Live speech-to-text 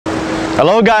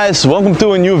Hello guys, welcome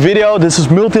to a new video. This is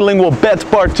Multilingual Bet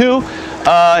Part 2.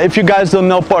 If you guys don't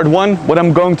know Part 1, what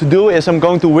I'm going to do is I'm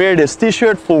going to wear this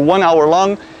t-shirt for 1 hour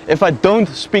long. If I don't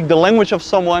speak the language of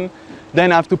someone,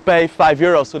 then I have to pay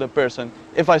 €5 to the person.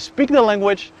 If I speak the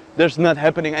language, there's not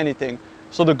happening anything.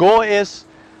 So the goal is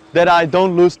that I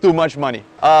don't lose too much money.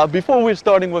 Before we're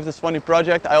starting with this funny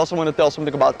project, I also want to tell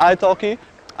something about italki.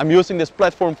 I'm using this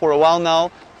platform for a while now,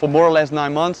 for more or less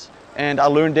 9 months, and I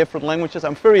learned different languages.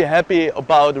 I'm very happy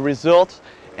about the results,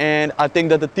 and I think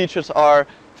that the teachers are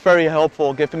very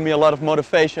helpful, giving me a lot of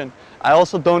motivation. I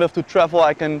also don't have to travel.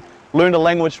 I can learn the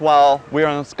language while we're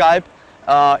on Skype.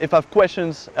 If I have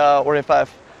questions or if I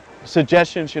have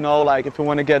suggestions, you know, like if you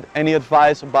want to get any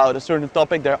advice about a certain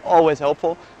topic, they're always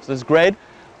helpful, so that's great.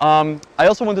 I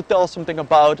also want to tell something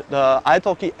about the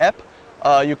italki app.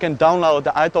 You can download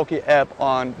the italki app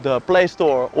on the Play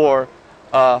Store or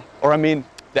I mean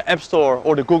the App Store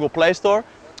or the Google Play Store.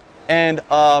 And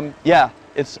yeah,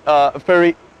 it's a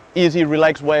very easy,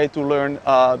 relaxed way to learn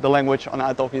the language on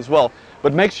italki as well.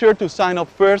 But make sure to sign up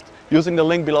first using the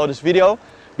link below this video,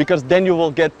 because then you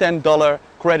will get $10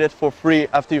 credit for free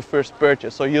after your first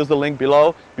purchase. So use the link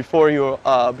below before you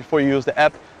use the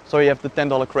app, so you have the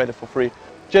 $10 credit for free.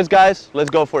 Cheers guys, let's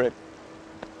go for it.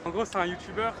 En gros, c'est un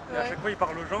YouTuber et à chaque fois il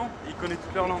parle aux gens et il connaît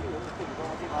toutes leurs langues.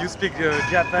 You speak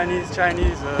Japanese,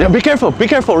 Chinese. Yeah, be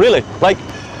careful, really. Like,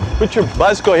 put your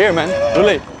bicycle here, man.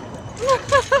 Really.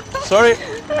 Sorry.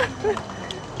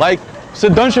 Like, c'est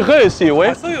dangereux ici, oui.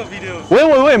 I saw your videos.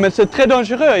 Oui, mais c'est très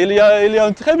dangereux. Il y a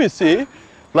un tram ici.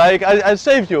 Like, I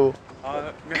saved you.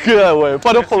 Merci. Ouais,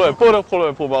 pas de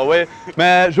problème pour moi, oui.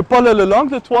 Mais je parle la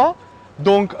langue de toi,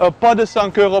 donc pas de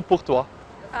 5 € pour toi.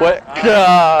 Ouais,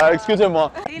 excusez-moi.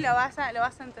 Sí, lo vas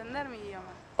a entender mi idioma.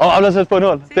 Oh, hablas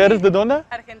español. Sí. ¿Tú eres de dónde?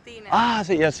 Argentina. Ah,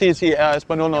 sí,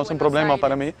 español no es un problema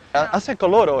para mí. Hace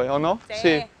calor hoy, ¿o no?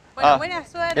 Sí. Bueno, buena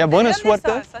suerte. Ja, buena ¿De dónde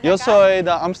suerte. sos? ¿Sos de Eu acá? sou de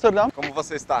Amsterdam. Como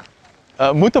você está?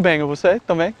 Muito bem, e você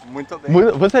também? Muito bem.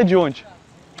 Você é de onde?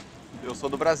 Eu sou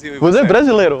do Brasil e Você é você?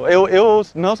 brasileiro. Eu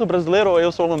não sou brasileiro,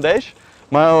 eu sou holandês,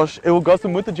 mas eu gosto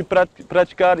muito de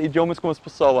praticar idiomas com as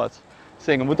pessoas.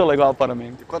 Sim, é muito legal para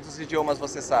mim. E quantos idiomas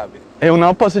você sabe? Eu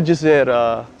não posso dizer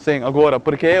sim agora,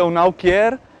 porque eu não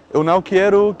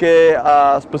quero que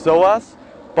as pessoas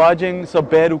podem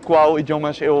saber qual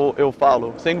idioma eu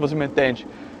falo. Sim, você me entende?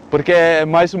 Porque é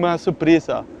mais uma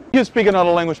surpresa. You speak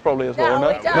another language probably as well, No, no?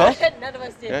 we don't. No? None of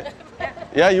us did. Yeah.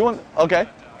 Yeah, you want? Okay.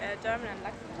 German und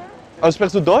Luxemburg. Oh,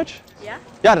 sprichst du Deutsch? Ja.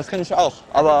 Ja, das kann ich auch.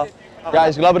 Aber ja,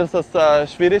 ich glaube, dass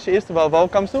das schwierig ist. Wo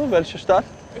kommst du? Welche Stadt?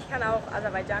 Ich kann auch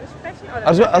Aserbaidschanisch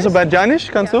sprechen. Oder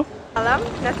Aserbaidschanisch kannst du? Salam,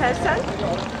 Natalsan.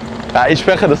 Ja, ich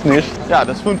spreche das nicht. Ja,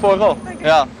 das ist 5 €.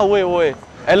 Ja. Oui.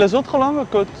 Et les autres langues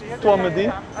que toi me dis?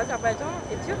 Azerbaïdjan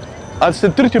et turc. Ah,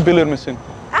 c'est Türkçe bilir misin?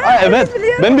 Evet.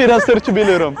 Ben biraz Türkçe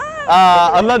biliyorum.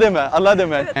 Anladım.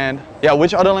 And yeah,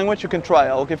 which other language you can try?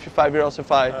 I'll give you €5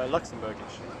 if I...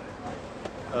 Luxemburgisch.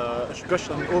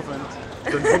 Sprechen ovend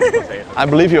den Wunschhotel. I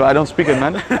believe you, I don't speak it,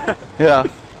 man. Yeah.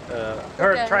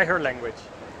 Try her language.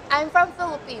 I'm from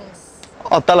Philippines.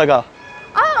 Oh, talaga.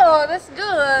 Oh, that's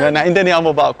good. Naintindihan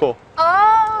mo ba ako? Oh,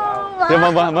 wow. Di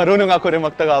ba, marunong ako rin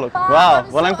mag-Tagalog. Wow, Wow, I'm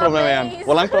so walang problema yan. amazed.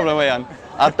 Walang problema yan.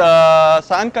 At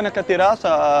saan ka nakatira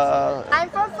sa I'm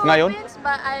from ngayon? Philippines,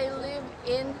 but I live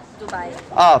in Dubai.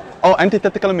 أنت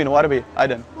تتكلمين عربي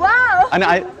أيضا. Wow.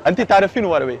 أنت تعرفين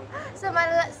عربي.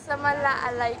 Samala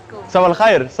alaikum.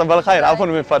 صباح الخير عفوا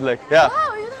من فضلك. Yeah.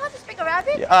 Wow, you know how to speak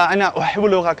Arabic? أنا أحب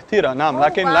اللغة كثيرة نعم، Oh,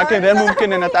 لكن wow. غير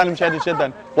ممكن أن أتعلم شيئا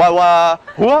جدا.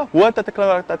 وهو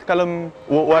تتكلم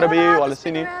عربي I ولا speak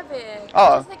صيني؟ Arabic.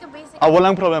 Ah. Just like a basic.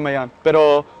 Walang problema yan.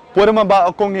 Pero pwede man ba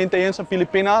akong hintayin sa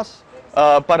Pilipinas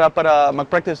para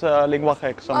mag-practice sa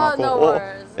lingwahe kasama Oh, ko? no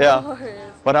worries. Yeah. No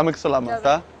worries. Maraming salamat,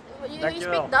 ha? You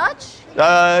speak Dutch?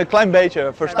 Klein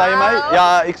beetje. Versta je mij? Wauw.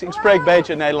 Ja, ik spreek een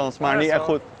beetje Nederlands, maar niet echt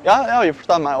goed. Ja, je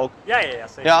verstaat mij ook. Ja,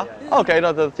 zeker. Ja? Oké,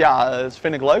 dat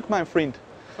vind ik leuk, mijn vriend.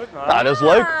 Goed man. Nou, dat is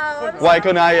leuk. Wow, Wij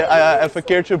kunnen even een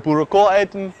keertje boerenkool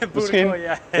eten, misschien.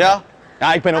 Boerenkool, ja. Ja?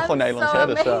 Ja, ik ben ook I'm gewoon Nederlands, so hè,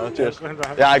 dus amazed. cheers. Goed,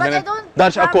 man. Ja, ik But ben I don't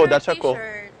Dutch have akkoord, your Dutch akkoord.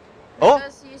 t-shirt Oh?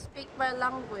 because you speak my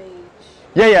language.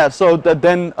 Yeah, so that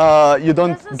then you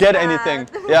don't This is get sad. anything.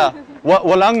 Yeah.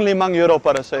 Walang €5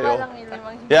 para sa'yo. Walang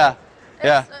ilimang. Yeah.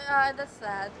 Yeah. That's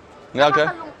sad. Yeah, okay.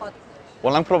 Nakakalungkot.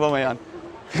 Walang problema yan.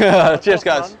 Cheers,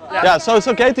 guys. Yeah, so it's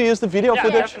okay to use the video Yeah,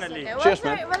 footage? definitely. Okay, Cheers,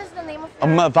 what is the name of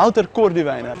your... Wouter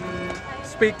Koordiwijner.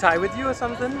 Speak Thai with you or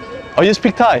something? Oh, you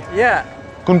speak Thai? Yeah.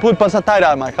 Kunพูดภาษาไทยไ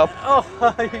ด้ไหมครับ Oh.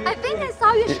 I think I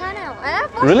saw your channel. I have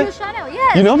watched Really? your channel.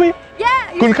 Yes. You know me?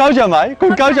 Yeah. คุณเข้าใจไหม คุ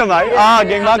ณเข้าใจไหม Yeah,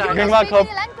 เก่งมาก yeah, เก่งมากครับ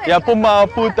Speak any language. อย่าผม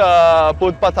พู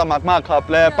ดภาษามากๆครับ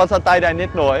และภาษาใต้ได้นิ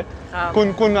ดหน่อย ครับ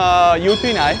คุณอยู่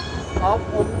ที่ไหน อ๋อ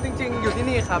ผมจริงๆอยู่ที่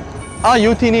นี่ครับ อ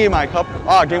ยู่ที่นี่ไหมครับ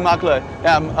เก่งมากเลย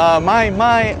ไ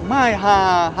ม่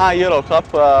5 euro ครับ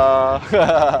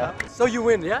so you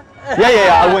win yeah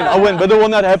yeah I win but there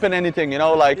will not happen anything you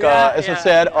know like as I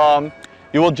said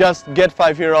you will just get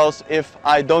 5 euros if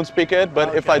I don't speak it but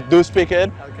if I do speak it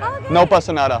no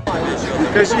pasa nada.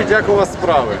 Кажіть, як у вас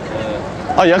справи?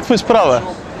 Як твої справи?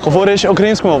 Говориш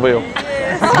українською мовою?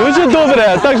 Дуже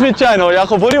добре, так звичайно, я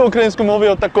говорю українською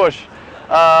мовою також.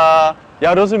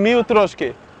 Я розумію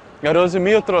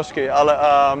трошки, але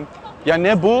я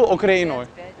не був Україною.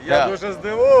 Я дуже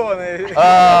здивований.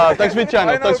 Так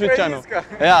звичайно.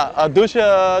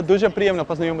 Дуже приємно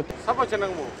познайомитися.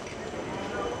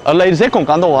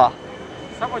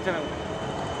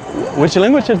 Which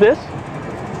language is this?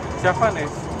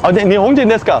 Japanese. 日本人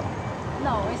ですか?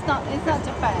 No, it's not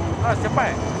Japan. Ah,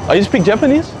 Japan. Oh, you speak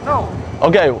Japanese? No,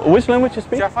 Okay, which language you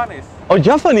speak? Japanese. Oh,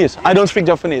 Japanese. I don't speak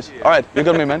Japanese. All right, you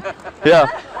got me, man. Yeah.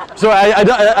 So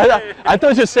I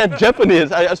thought you said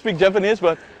Japanese. I speak Japanese,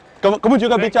 but kamu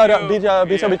juga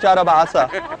bisa bicara bahasa?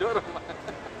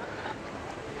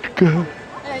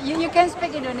 You can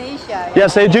speak Indonesia. Ya,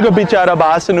 saya juga bicara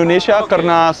bahasa Indonesia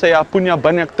karena saya punya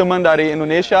banyak teman dari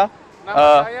Indonesia.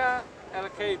 Nama saya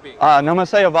LKB. Nama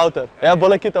saya Walter. Ya,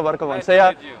 boleh kita berkawan.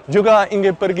 Saya juga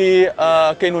ingin pergi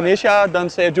ke Indonesia dan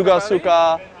saya juga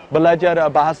suka belajar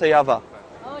bahasa Java.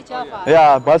 Oh, Java.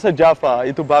 Ya, bahasa Java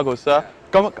itu bagus.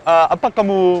 Apa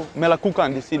kamu melakukan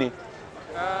di sini?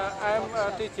 I'm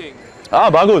teaching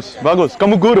Bagus.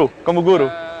 Kamu guru.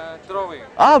 drawing.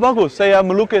 Bagus. Saya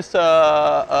melukis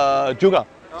juga.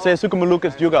 Saya suka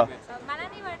melukis juga. मला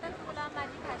नाही वाटत तुला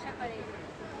माझी भाषा कळेल.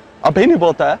 Apa ini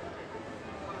बोलता है?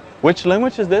 Which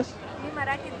language is this? मी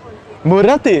मराठीत बोलते.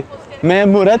 Marathi. मैं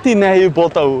Marathi नहीं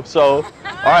बोलता हूँ. So,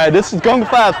 all right, this is going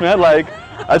fast, man. Like,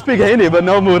 I speak Hindi, but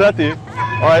no Marathi.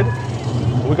 All right,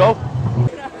 we go.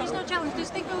 There's no challenge. Do you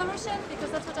speak Belarusian?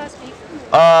 Because that's what I speak.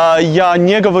 Я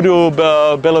не говорю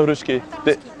белорусский.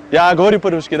 Я говорю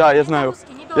по-русски, да, я знаю.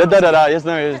 Да, я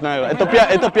знаю.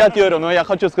 Это 5 евро, но я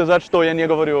хочу сказать, что я не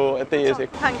говорю этот язык.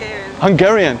 Hungarian.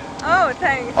 Hungarian. Oh,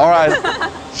 thanks. All right.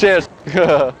 Cheers.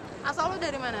 Asal lu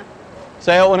dari mana?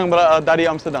 Saya orang dari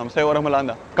Amsterdam. Saya orang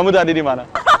Belanda. Kamu dari di mana?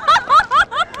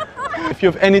 If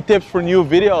you have any tips for new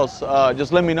videos,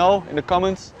 just let me know in the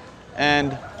comments.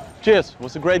 And cheers. It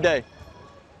was a great day.